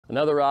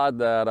Another rod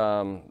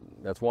that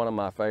that's one of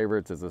my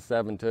favorites is a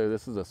 7.2.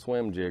 This is a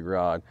swim jig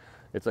rod.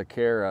 It's a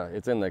Cara.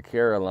 It's in the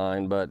Cara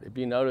line, but if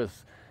you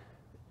notice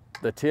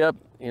the tip,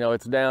 you know,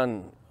 it's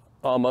down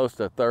almost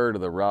a third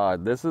of the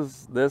rod. This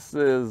is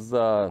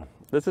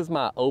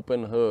my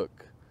open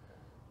hook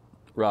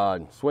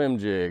rod, swim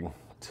jig,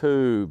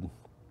 tube,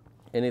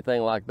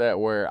 anything like that,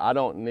 where I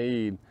don't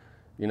need,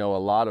 you know, a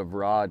lot of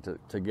rod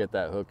to get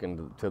that hook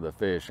into the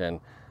fish. And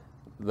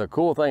the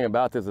cool thing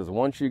about this is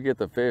once you get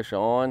the fish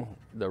on,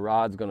 the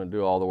rod's going to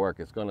do all the work.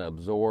 It's going to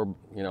absorb,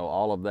 you know,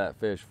 all of that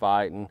fish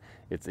fighting.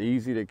 It's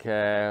easy to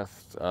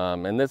cast,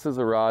 and this is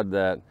a rod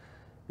that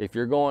if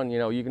you're going, you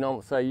know, you can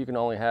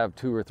only have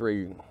 2 or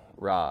 3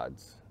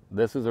 rods.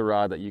 This is a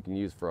rod that you can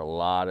use for a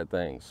lot of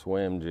things: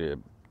 swim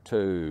jib,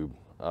 tube,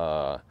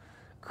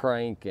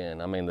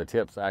 cranking. I mean, the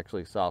tip's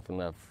actually soft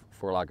enough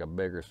for like a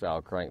bigger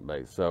style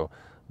crankbait. So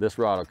this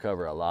rod will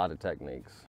cover a lot of techniques.